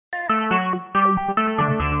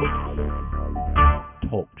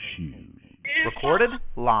Talk Shoes. Recorded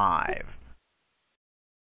live.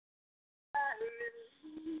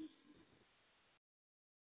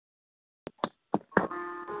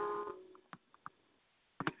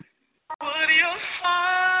 Would your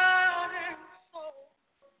heart and soul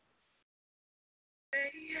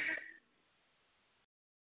say yes?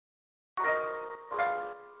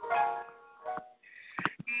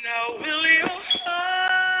 Now will your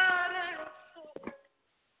heart and soul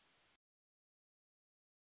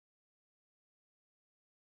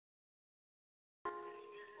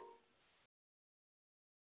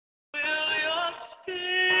will your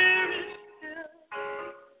spirit still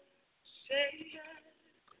say yes?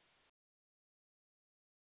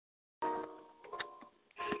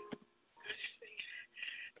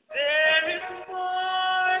 There is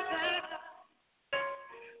more that I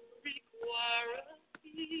require of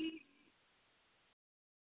thee.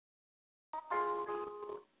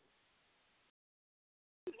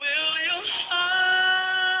 Will your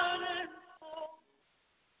heart and soul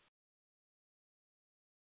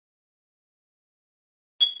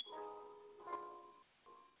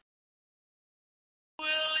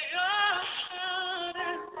will your heart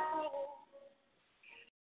and soul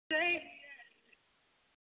say yes?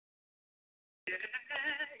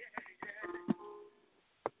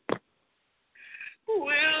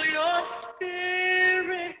 Will your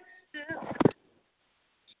spirit still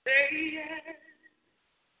say yes?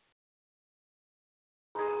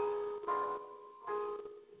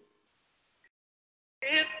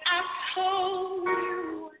 If I told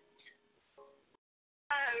you what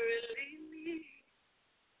I really need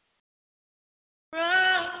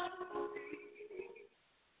from me,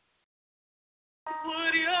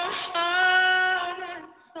 would your heart and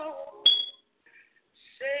soul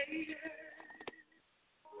say yes?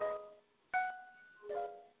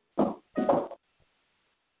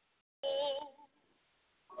 Oh,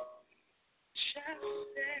 just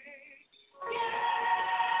say yes.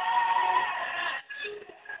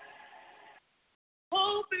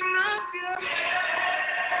 Open up your heart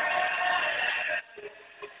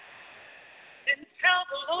and tell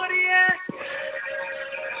the Lord yes.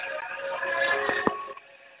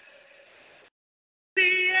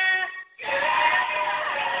 Say yes.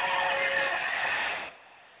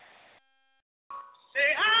 Say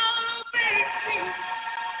I'll obey you.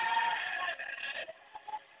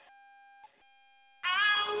 I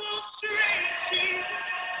will straight you.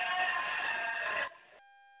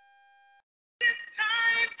 This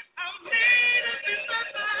time I'm made up in my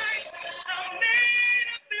mind. I'm made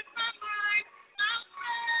up in my mind. I'm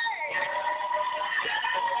ready.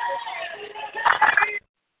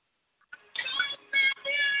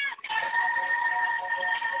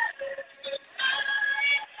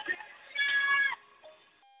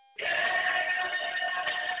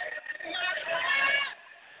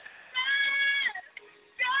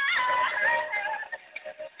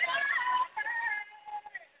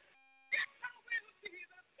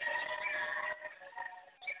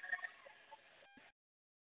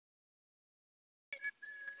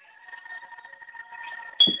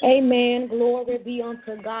 Amen. Glory be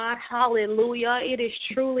unto God. Hallelujah. It is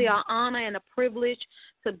truly an honor and a privilege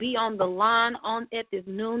to be on the line at this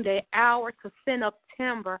noonday hour to send up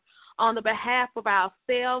timber on the behalf of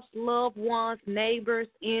ourselves, loved ones, neighbors,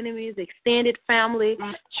 enemies, extended family,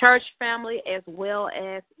 church family, as well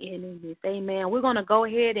as enemies. Amen. We're going to go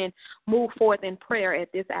ahead and move forth in prayer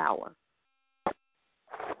at this hour.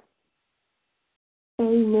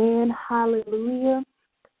 Amen. Hallelujah.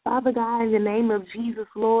 Father God, in the name of Jesus,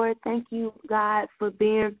 Lord, thank you, God, for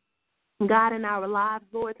being God in our lives,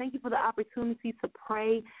 Lord. Thank you for the opportunity to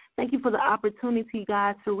pray. Thank you for the opportunity,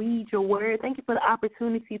 God, to read your word. Thank you for the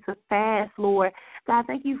opportunity to fast, Lord. God,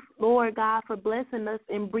 thank you, Lord, God, for blessing us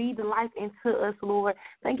and breathing life into us, Lord.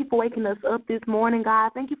 Thank you for waking us up this morning,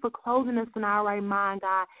 God. Thank you for closing us in our right mind,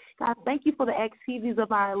 God. God, thank you for the activities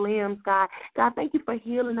of our limbs, God. God, thank you for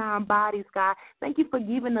healing our bodies, God. Thank you for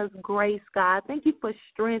giving us grace, God. Thank you for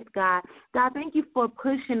strength, God. God, thank you for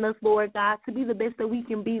pushing us, Lord, God, to be the best that we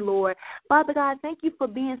can be, Lord. Father God, thank you for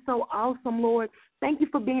being so awesome, Lord. Thank you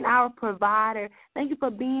for being our provider. Thank you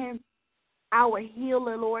for being our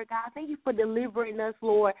healer, Lord God. Thank you for delivering us,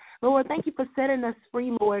 Lord. Lord, thank you for setting us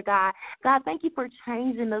free, Lord God. God, thank you for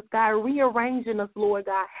changing us, God, rearranging us, Lord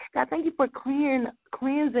God. God, thank you for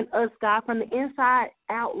cleansing us, God, from the inside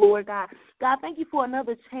out, Lord God. God, thank you for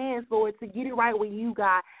another chance, Lord, to get it right with you,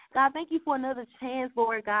 God. God, thank you for another chance,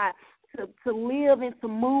 Lord God, to live and to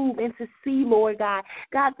move and to see, Lord God.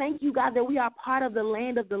 God, thank you, God, that we are part of the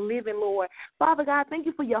land of the living, Lord. Father God, thank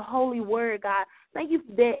you for your holy word, God. Thank you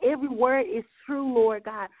that every word is true, Lord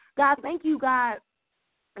God. God, thank you, God,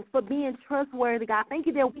 for being trustworthy, God. Thank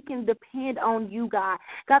you that we can depend on you, God.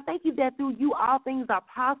 God, thank you that through you all things are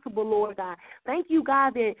possible, Lord God. Thank you,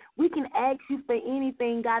 God, that we can ask you for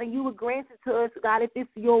anything, God, and you will grant it to us, God, if it's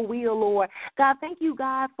your will, Lord. God, thank you,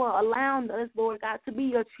 God, for allowing us, Lord God, to be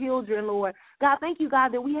your children, Lord. God, thank you,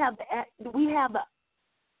 God, that we have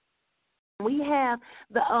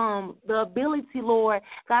the ability, Lord,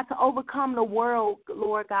 God, to overcome the world,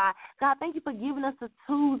 Lord God. God, thank you for giving us the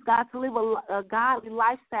tools, God, to live a godly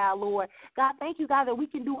lifestyle, Lord. God, thank you, God, that we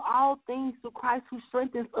can do all things through Christ who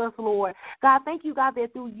strengthens us, Lord. God, thank you, God,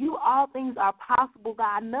 that through you all things are possible,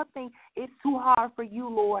 God. Nothing is too hard for you,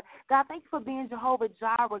 Lord. God, thank you for being Jehovah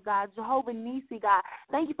Jireh, God, Jehovah Nisi, God.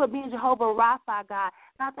 Thank you for being Jehovah Rapha, God.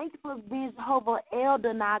 God, thank you for being Jehovah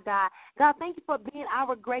Eldonai, God. God, thank you for being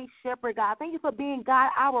our great shepherd, God. Thank you for being, God,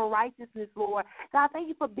 our righteousness, Lord. God, thank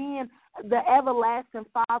you for being the everlasting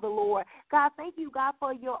Father, Lord. God, thank you, God,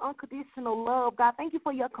 for your unconditional love. God, thank you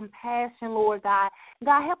for your compassion, Lord God.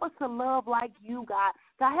 God, help us to love like you, God.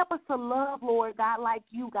 God, help us to love, Lord God, like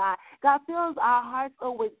you, God. God, fills our hearts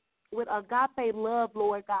up with agape love,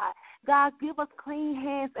 Lord God. God, give us clean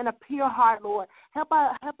hands and a pure heart, Lord. Help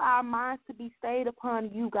our minds to be stayed upon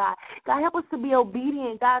you, God. God, help us to be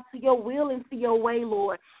obedient, God, to your will and to your way,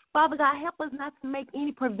 Lord. Father God, help us not to make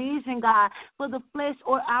any provision, God, for the flesh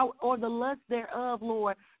or the lust thereof,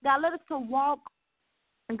 Lord. God, let us to walk,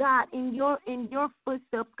 God, in your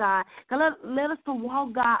footsteps, God. God, let us to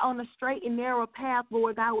walk, God, on a straight and narrow path,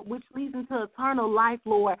 Lord God, which leads into eternal life,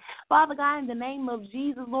 Lord. Father God, in the name of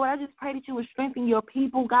Jesus, Lord, I just pray that you would strengthen your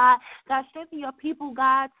people, God. God, strengthen your people,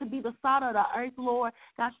 God, to be the salt of the earth, Lord.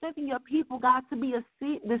 God, strengthen your people, God, to be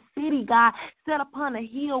the city, God, set upon a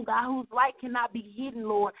hill, God, whose light cannot be hidden,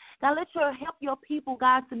 Lord. God, help your people,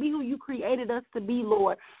 God, to be who you created us to be,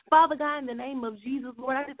 Lord. Father God, in the name of Jesus,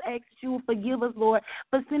 Lord, I just ask that you will forgive us, Lord,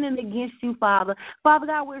 for sinning against you, Father. Father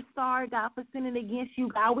God, we're sorry, God, for sinning against you,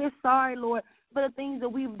 God. We're sorry, Lord, for the things that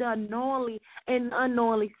we've done knowingly and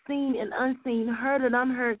unknowingly, seen and unseen, heard and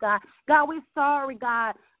unheard, God. God, we're sorry,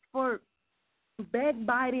 God, for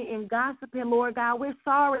backbiting and gossiping, Lord God. We're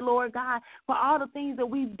sorry, Lord God, for all the things that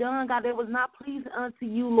we've done, God, that was not pleasing unto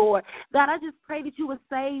you, Lord. God, I just pray that you would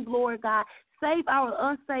save, Lord God. Save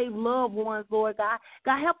our unsaved loved ones, Lord God.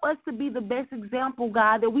 God, help us to be the best example,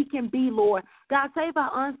 God, that we can be, Lord. God, save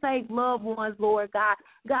our unsaved loved ones, Lord God.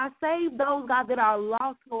 God, save those, God, that are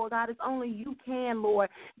lost, Lord God, as only you can, Lord.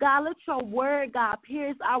 God, let your word, God,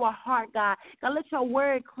 pierce our heart, God. God, let your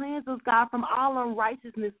word cleanse us, God, from all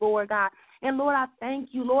unrighteousness, Lord God. And, Lord, I thank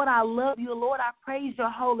you. Lord, I love you. Lord, I praise your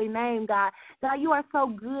holy name, God. God, you are so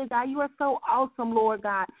good, God. You are so awesome, Lord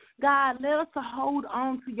God. God, let us to hold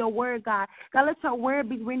on to your word, God. God, let your word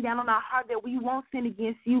be written down on our heart that we won't sin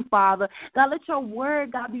against you, Father. God, let your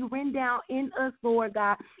word, God, be written down in us, Lord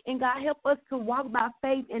God. And, God, help us to walk by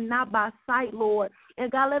faith and not by sight, Lord.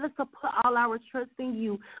 And, God, let us to put all our trust in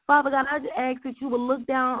you. Father God, I just ask that you will look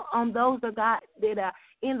down on those that are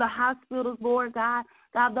in the hospitals, Lord God.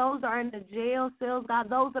 God, those that are in the jail cells, God,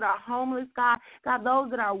 those that are homeless, God,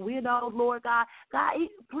 those that are widows, Lord God. God,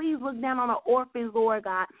 please look down on the orphans, Lord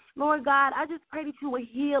God. Lord God, I just pray that you will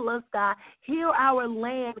heal us, God. Heal our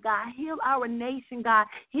land, God. Heal our nation, God.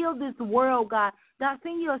 Heal this world, God. God,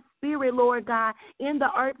 send your spirit, Lord God, in the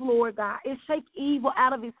earth, Lord God, and shake evil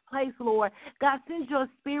out of its place, Lord. God, send your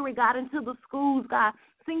spirit, God, into the schools, God.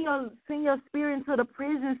 Send your spirit into the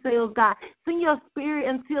prison cells, God. Send your spirit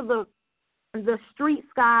into the streets,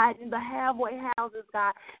 God, and the halfway houses,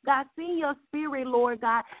 God. God, send your spirit, Lord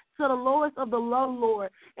God, to the lowest of the low,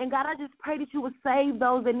 Lord. And, God, I just pray that you would save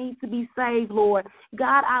those that need to be saved, Lord.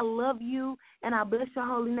 God, I love you, and I bless your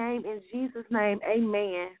holy name. In Jesus' name,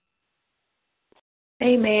 amen.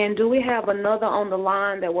 Amen. Do we have another on the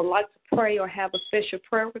line that would like to pray or have a special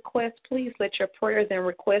prayer request? Please let your prayers and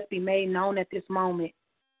requests be made known at this moment.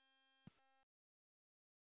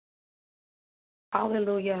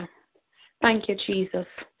 Hallelujah. Thank you, Jesus.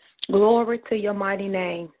 Glory to your mighty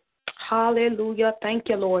name. Hallelujah. Thank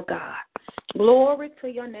you, Lord God. Glory to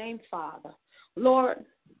your name, Father. Lord,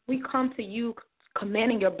 we come to you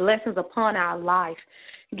commanding your blessings upon our life.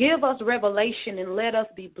 Give us revelation and let us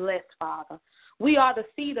be blessed, Father. We are the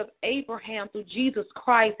seed of Abraham through Jesus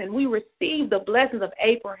Christ, and we receive the blessings of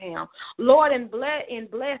Abraham. Lord, in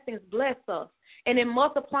blessings, bless us. And in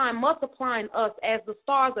multiplying us as the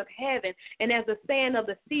stars of heaven and as the sand of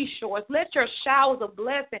the seashores. Let your showers of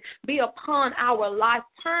blessing be upon our life.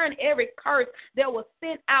 Turn every curse that was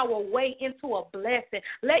sent our way into a blessing.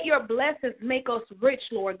 Let your blessings make us rich,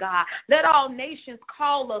 Lord God. Let all nations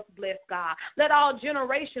call us blessed, God. Let all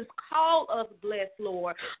generations call us blessed,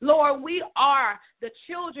 Lord. Lord, we are the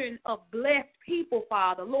children of blessed people,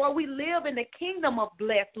 Father. Lord, we live in the kingdom of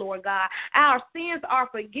blessed, Lord God. Our sins are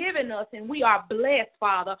forgiven us, and we are blessed,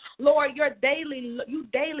 Father. Lord, you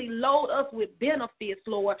daily load us with benefits,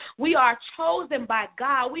 Lord. We are chosen by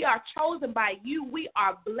God. We are chosen by you. We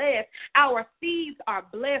are blessed. Our seeds are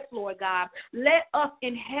blessed, Lord God. Let us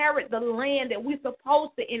inherit the land that we're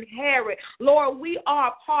supposed to inherit. Lord, we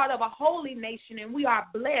are part of a holy nation, and we are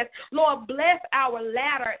blessed. Lord, bless our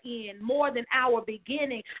latter end more than our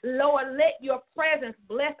beginning. Lord, let your presence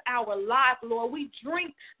bless our life, Lord. We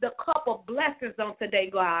drink the cup of blessings on today,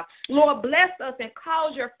 God. Lord, bless us and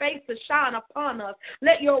cause your face to shine upon us.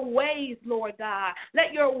 Let your ways, Lord God,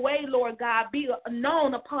 let your way, Lord God, be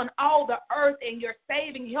known upon all the earth, and your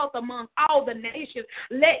saving health among all the nations.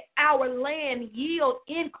 Let our land yield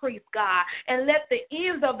increase, God, and let the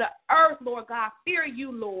ends of the earth, Lord God, fear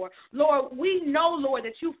you, Lord. Lord, we know, Lord,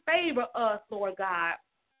 that you favor us, Lord God.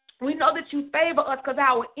 We know that you favor us because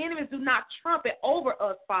our enemies do not trumpet over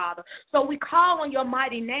us, Father. So we call on your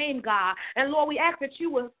mighty name, God. And, Lord, we ask that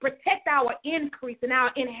you will protect our increase and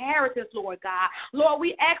our inheritance, Lord God. Lord,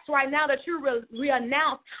 we ask right now that you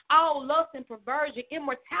renounce all lust and perversion,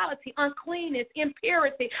 immortality, uncleanness,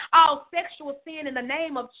 impurity, all sexual sin in the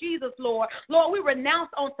name of Jesus, Lord. Lord, we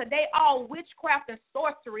renounce on today all witchcraft and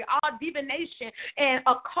sorcery, all divination and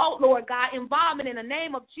occult, Lord God, involvement in the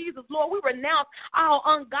name of Jesus. Lord, we renounce all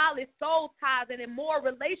ungodly soul ties and immoral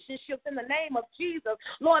relationships in the name of Jesus.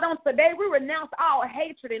 Lord, on today we renounce all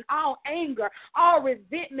hatred and all anger, all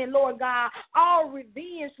resentment, Lord God, all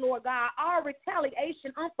revenge, Lord God, all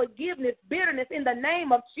retaliation, unforgiveness, bitterness in the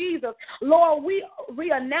name of Jesus. Lord, we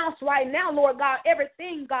renounce right now, Lord God,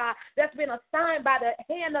 everything, God, that's been assigned by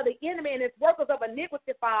the hand of the enemy and its workers of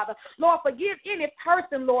iniquity, Father. Lord, forgive any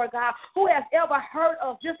person, Lord God, who has ever hurt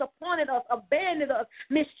us, disappointed us, abandoned us,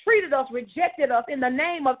 mistreated us, rejected us in the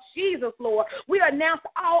name of Jesus, Lord. We announce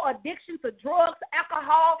all addiction to drugs,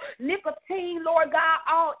 alcohol, nicotine, Lord God,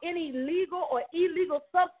 all any legal or illegal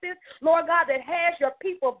substance, Lord God, that has your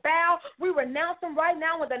people bow. We renounce them right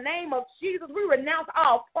now in the name of Jesus. We renounce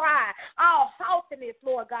all pride, all haughtiness,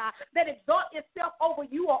 Lord God, that exalt itself over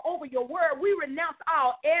you or over your word. We renounce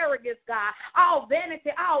all arrogance, God, all vanity,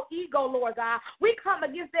 all ego, Lord God. We come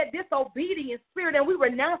against that disobedient spirit, and we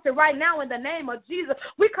renounce it right now in the name of Jesus.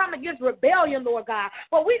 We come against rebellion, Lord God.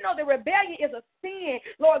 But we know that rebellion is a sin,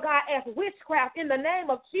 Lord God, as witchcraft in the name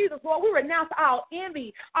of Jesus, Lord. We renounce all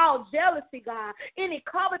envy, all jealousy, God, any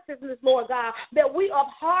covetousness, Lord God, that we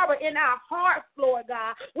harbor in our hearts, Lord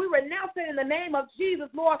God. We renounce it in the name of Jesus,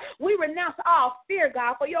 Lord. We renounce all fear,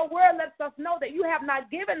 God, for your word lets us know that you have not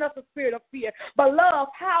given us a spirit of fear, but love,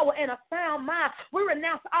 power, and a sound mind. We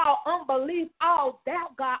renounce all unbelief, all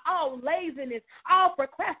doubt, God, all laziness, all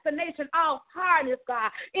procrastination, all tiredness,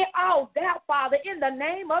 God, in all doubt, Father, in the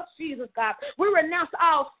name of Jesus, God. We renounce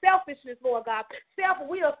all selfishness, Lord God,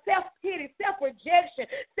 self-will, self-pity, self-rejection,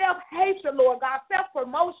 self-hatred, Lord God,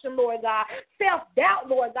 self-promotion, Lord God, self-doubt,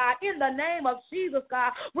 Lord God, in the name of Jesus,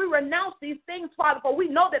 God. We renounce these things, Father, for we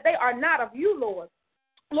know that they are not of you, Lord.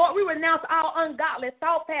 Lord, we renounce all ungodly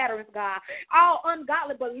thought patterns, God, all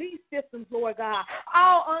ungodly belief systems, Lord God,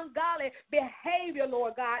 all ungodly behavior,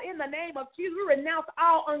 Lord God. In the name of Jesus, we renounce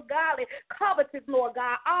all ungodly covetous, Lord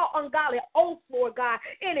God, all ungodly oaths, Lord God,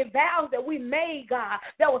 any vows that we made, God,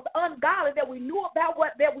 that was ungodly, that we knew about,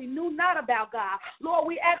 that we knew not about, God. Lord,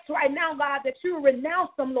 we ask right now, God, that you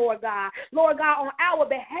renounce them, Lord God, on our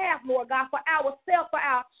behalf, Lord God, for ourselves, for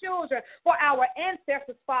our children, for our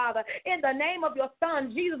ancestors, Father. In the name of your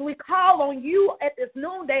Son, Jesus, we call on you at this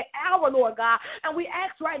noonday hour, Lord God, and we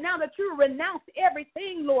ask right now that you renounce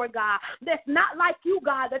everything, Lord God, that's not like you,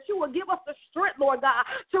 God, that you will give us the strength, Lord God,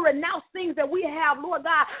 to renounce things that we have, Lord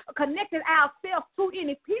God, connected ourselves to,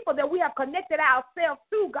 any people that we have connected ourselves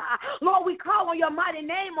to, God. Lord, we call on your mighty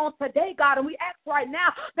name on today, God, and we ask right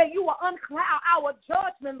now that you will uncloud our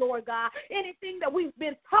judgment, Lord God. Anything that we've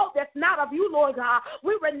been taught that's not of you, Lord God,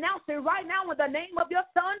 we renounce it right now in the name of your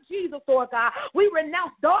Son, Jesus, Lord God. We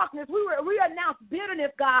renounce darkness. We renounce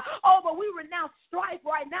bitterness, God. Oh, but we renounce strife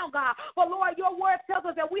right now, God. But, Lord, your word tells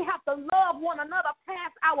us that we have to love one another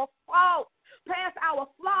past our faults, past our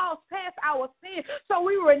flaws, past our sins. So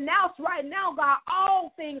we renounce right now, God,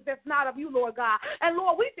 all things that's not of you, Lord God. And,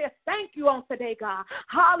 Lord, we just thank you on today, God.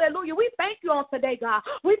 Hallelujah. We thank you on today, God.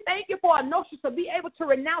 We thank you for a notion to be able to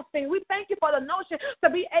renounce things. We thank you for the notion to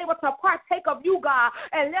be able to partake of you, God,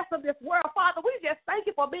 and less of this world. Father, we just thank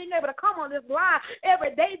you for being able to come on this line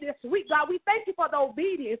every day this week, God. We thank you for the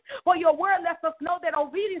obedience, for your word lets us know that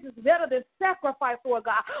obedience is better than sacrifice, Lord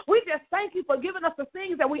God. We just thank you for giving us the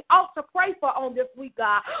things that we ought to pray for on this week,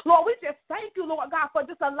 God. Lord, we just thank you, Lord God, for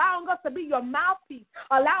just allowing us to be your mouthpiece,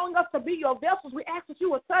 allowing us to be your vessels. We ask that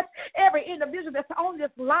you will touch every individual that's on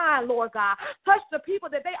this line, Lord God. Touch the people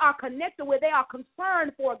that they are connected with, they are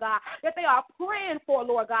concerned for, God, that they are praying for,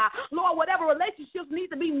 Lord God. Lord, whatever relationships need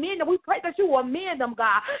to be mended, we pray that you will mend them,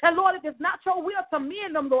 God. And Lord, it is not your will to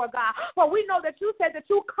mend them, Lord God. For we know that you said that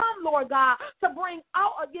you come, Lord God, to bring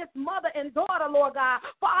out against mother and daughter, Lord God,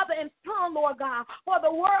 father and son, Lord God, for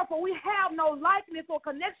the world, for we have no likeness or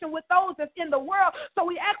connection with those that's in the world. So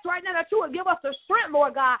we ask right now that you would give us the strength,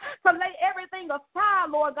 Lord God, to lay everything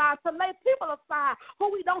aside, Lord God, to lay people aside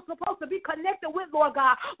who we don't supposed to be connected with, Lord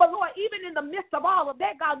God. But Lord, even in the midst of all of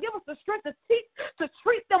that, God, give us the strength to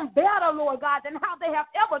treat them better, Lord God, than how they have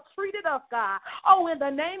ever treated us, God. Oh, in the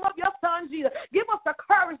name of your son, Jesus, give us the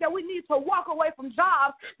courage that we need to walk away from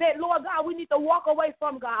jobs that, Lord God, we need to walk away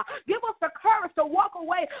from, God. Give us the courage to walk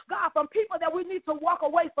away, God, from people that we need to walk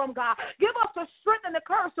away from, God. Give us the strength and the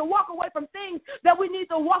courage to walk away from things that we need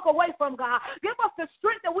to walk away from, God. Give us the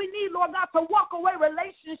strength that we need, Lord God, to walk away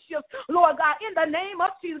relationships, Lord God, in the name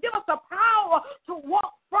of Jesus. Give us the power to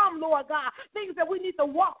walk from, Lord God, things that we need to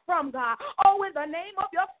walk from, God. Oh, in the name of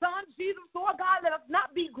your son, Jesus, Lord God, let us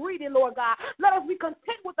not be greedy, Lord God. Let us be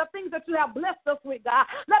content with the things that you have blessed us with, God.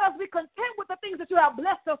 Let us be content with the things that you have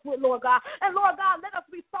blessed us with, Lord God. And, Lord God, let us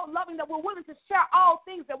be so loving that we're willing to share all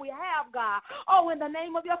things that we have, God. Oh, in the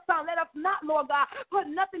name of your son, let us not, Lord God, put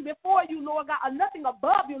nothing before you, Lord God, or nothing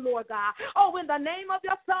above you, Lord God. Oh, in the name of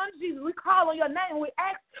your son, Jesus, we call on your name. We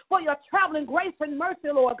ask for your traveling grace and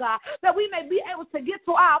mercy, Lord God, that we may be able to get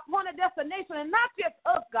to our appointed destination, and not just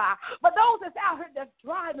us, God, but those that's out here that's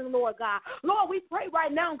driving, Lord God. Lord, we pray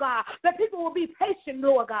right now, God, that people will be patient,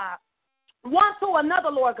 Lord God, one to another,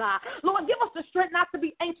 Lord God. Lord, give us the strength not to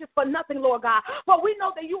be anxious for nothing, Lord God. For we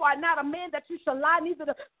know that you are not a man that you shall lie, neither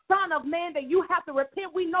the son of man that you have to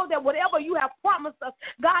repent. We know that whatever you have promised us,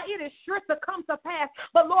 God, it is sure to come to pass.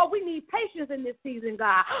 But, Lord, we need patience in this season,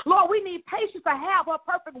 God. Lord, we need patience to have a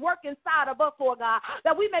perfect work inside of us, Lord God,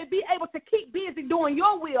 that we may be able to keep busy doing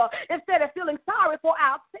your will instead of feeling sorry for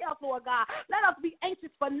ourselves, Lord God. Let us be anxious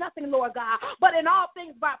for nothing, Lord God, but in all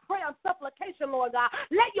things by prayer and supplication, Lord God.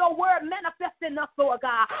 Let your word manifest in us, Lord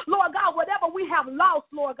God. Lord God, whatever we have lost,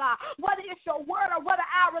 Lord God, whether it's your word or whether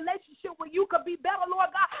our relationship with you could be better,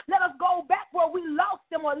 Lord God, let us go back where we lost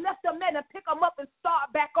them or left them in and pick them up and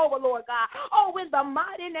start back over, Lord God. Oh, in the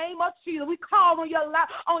mighty name of Jesus, we call on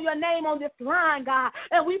your name on this line, God,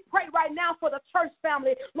 and we pray right now for the church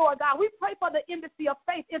family, Lord God. We pray for the Embassy of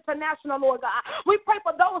Faith International, Lord God. We pray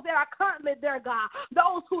for those that are currently there, God,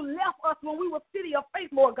 those who left us when we were City of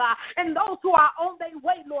Faith, Lord God, and those who are on their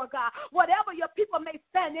way, Lord God. Whatever your people may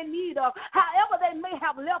stand in need of, however they may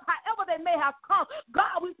have left, however they may have come,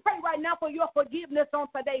 God, we pray right now for your forgiveness on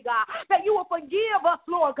today, God, that you will forgive us,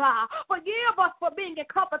 Lord God. Forgive us for being in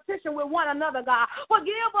competition with one another, God.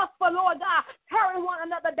 Forgive us for, Lord God, tearing one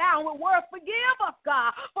another down with words. Forgive us,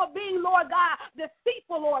 God, for being, Lord God,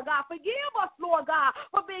 deceitful, Lord God. Forgive us, Lord God,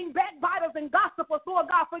 for being backbiters and gossipers, Lord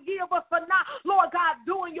God. Forgive us for not, Lord God,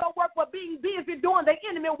 doing your work, for being busy doing the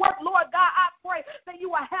enemy work, Lord God. I pray that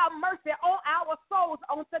you will have mercy on our souls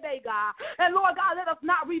on today, God. And Lord God, let us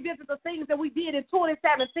not revisit the things that we did in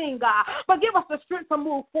 2017, God, but give us the strength to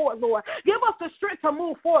move forward, Lord. Give us the strength to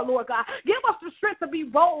move forward, Lord God. Give us the strength to be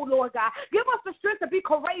bold, Lord God. Give us the strength to be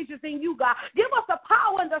courageous in you, God. Give us the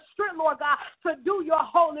power and the strength, Lord God, to do your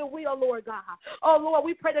holy will, Lord God. Oh, Lord,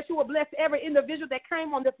 we pray that you will bless every individual that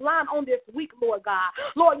came on this line on this week, Lord God.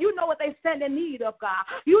 Lord, you know what they stand in need of, God.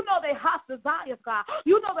 You know their heart's desires, God.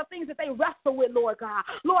 You know the things that they wrestle with, Lord God.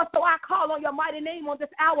 Lord, so I call on your mighty name on this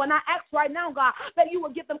hour, and I ask right now, God, that you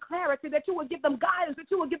will give them clarity, that you will give them guidance, that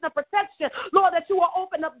you will give them protection, Lord, that you will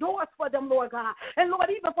open up doors for them, Lord God. And Lord,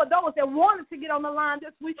 even for those that wanted to get on the line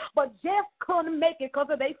this week, but just couldn't make it because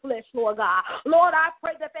of their flesh, Lord God. Lord, I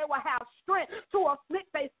pray that they will have strength to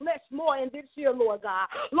afflict their flesh more in this year, Lord God.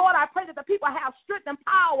 Lord, I pray that the people have strength and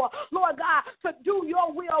power, Lord God, to do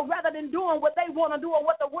your will rather than doing what they want to do or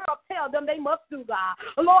what the world tells them they must do, God.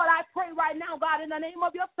 Lord, I pray right now, God, in the name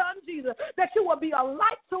of your son, Jesus, that you will be a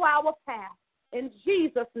light to our path. In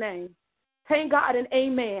Jesus' name. Thank God and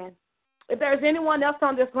amen. If there's anyone else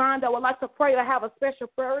on this line that would like to pray or have a special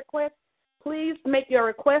prayer request, please make your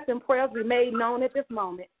request and prayers be made known at this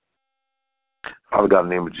moment. Father God, in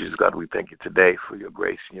the name of Jesus, God, we thank you today for your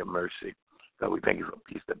grace and your mercy. God, we thank you for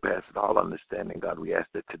peace that passes all understanding. God, we ask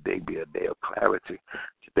that today be a day of clarity.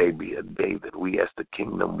 Today be a day that we, as the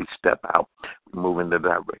kingdom, we step out. We move in the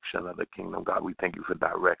direction of the kingdom. God, we thank you for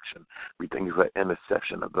direction. We thank you for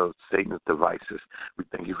interception of those Satan's devices. We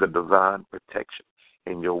thank you for divine protection.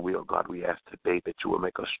 In your will, God, we ask today that you will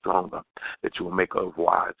make us stronger, that you will make us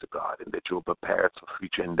wise, God, and that you will prepare us for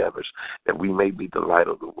future endeavors, that we may be the light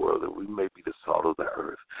of the world, that we may be the salt of the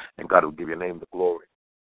earth. And God will give your name the glory.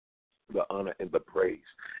 the honor and the praise.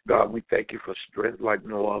 God, we thank you for strength like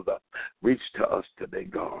no other. Reach to us today,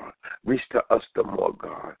 God. Reach to us the more,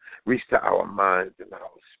 God. Reach to our minds and our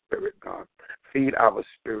spirit, God. Feed our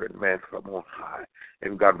spirit, man, from on high.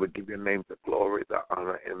 And God, we give your name the glory, the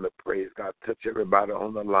honor, and the praise. God, touch everybody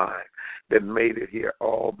on the line that made it here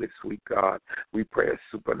all this week, God. We pray a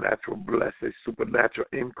supernatural blessing, supernatural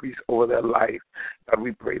increase over their life. God,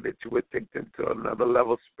 we pray that you would take them to another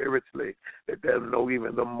level spiritually, that they'll know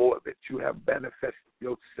even the more that you have manifested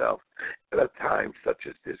yourself at a time such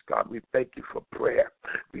as this, God. We thank you for prayer.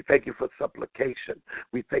 We thank you for supplication.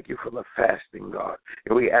 We thank you for the fasting, God.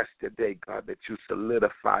 And we ask today, God, that you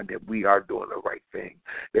solidify that we are doing the right thing,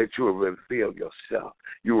 that you will reveal yourself.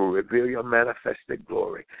 You will reveal your manifested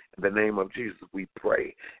glory. In the name of Jesus, we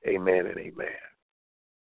pray. Amen and amen.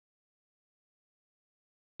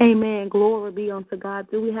 Amen. Glory be unto God.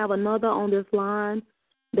 Do we have another on this line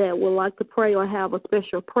that would like to pray or have a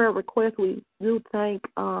special prayer request? We do thank,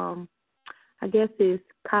 I guess it's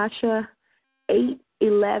Kasha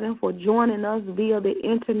 811 for joining us via the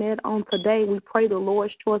internet on today. We pray the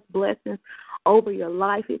Lord's choice blessings over your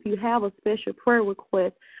life. If you have a special prayer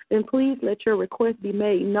request, then please let your request be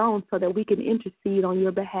made known so that we can intercede on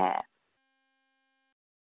your behalf.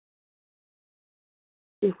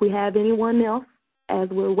 If we have anyone else, as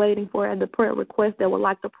we're waiting for the prayer request that would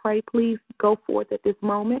like to pray, please go forth at this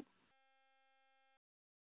moment.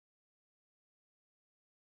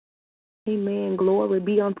 Amen. Glory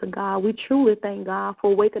be unto God. We truly thank God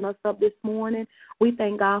for waking us up this morning. We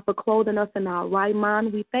thank God for clothing us in our right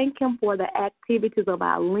mind. We thank him for the activities of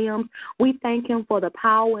our limbs. We thank him for the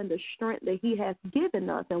power and the strength that he has given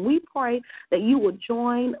us. And we pray that you will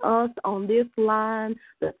join us on this line.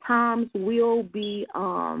 The times will be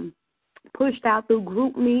pushed out through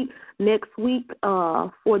group meet next week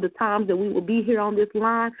for the times that we will be here on this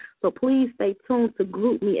line. So please stay tuned to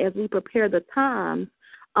group meet as we prepare the times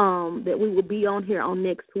that we will be on here on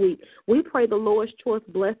next week. We pray the Lord's choice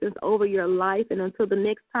blessings over your life, and until the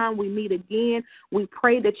next time we meet again, we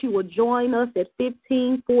pray that you will join us at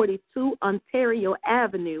 1542 Ontario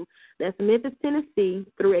Avenue. That's Memphis, Tennessee,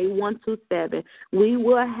 38127. We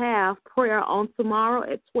will have prayer on tomorrow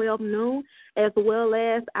at 12 noon, as well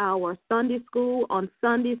as our Sunday school on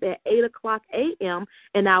Sundays at 8 o'clock a.m.,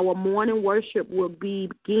 and our morning worship will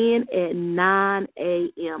begin at 9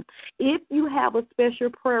 a.m. If you have a special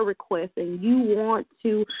prayer request and you want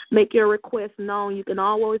to make your request known, you can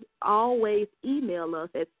always email us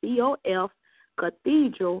at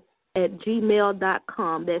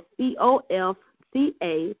cofcathedral@gmail.com. That's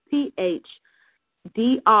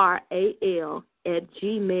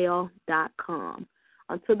cofcathedral@gmail.com.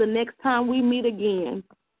 Until the next time we meet again,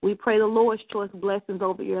 we pray the Lord's choice blessings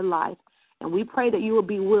over your life, and we pray that you will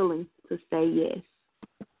be willing to say yes.